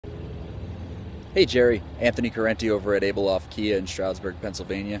Hey Jerry, Anthony Carenti over at Ableloft Kia in Stroudsburg,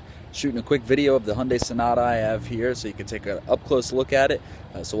 Pennsylvania. Shooting a quick video of the Hyundai Sonata I have here so you can take an up-close look at it.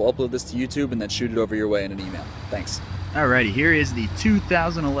 So we'll upload this to YouTube and then shoot it over your way in an email. Thanks. Alrighty, here is the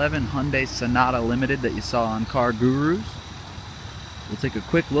 2011 Hyundai Sonata Limited that you saw on Car Gurus. We'll take a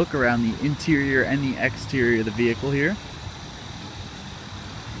quick look around the interior and the exterior of the vehicle here.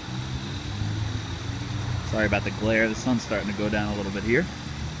 Sorry about the glare, the sun's starting to go down a little bit here.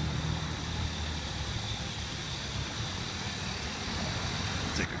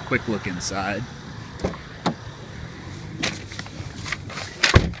 Take a quick look inside.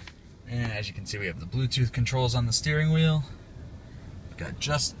 And as you can see, we have the Bluetooth controls on the steering wheel. We've got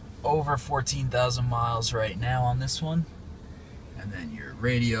just over 14,000 miles right now on this one. And then your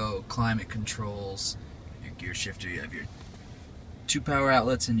radio, climate controls, your gear shifter, you have your 2 power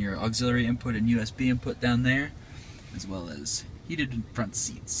outlets and your auxiliary input and USB input down there, as well as heated front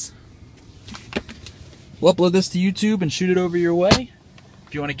seats. We'll upload this to YouTube and shoot it over your way.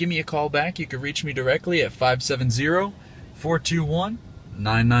 If you want to give me a call back, you can reach me directly at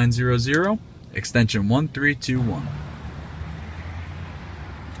 570-421-9900, extension 1321.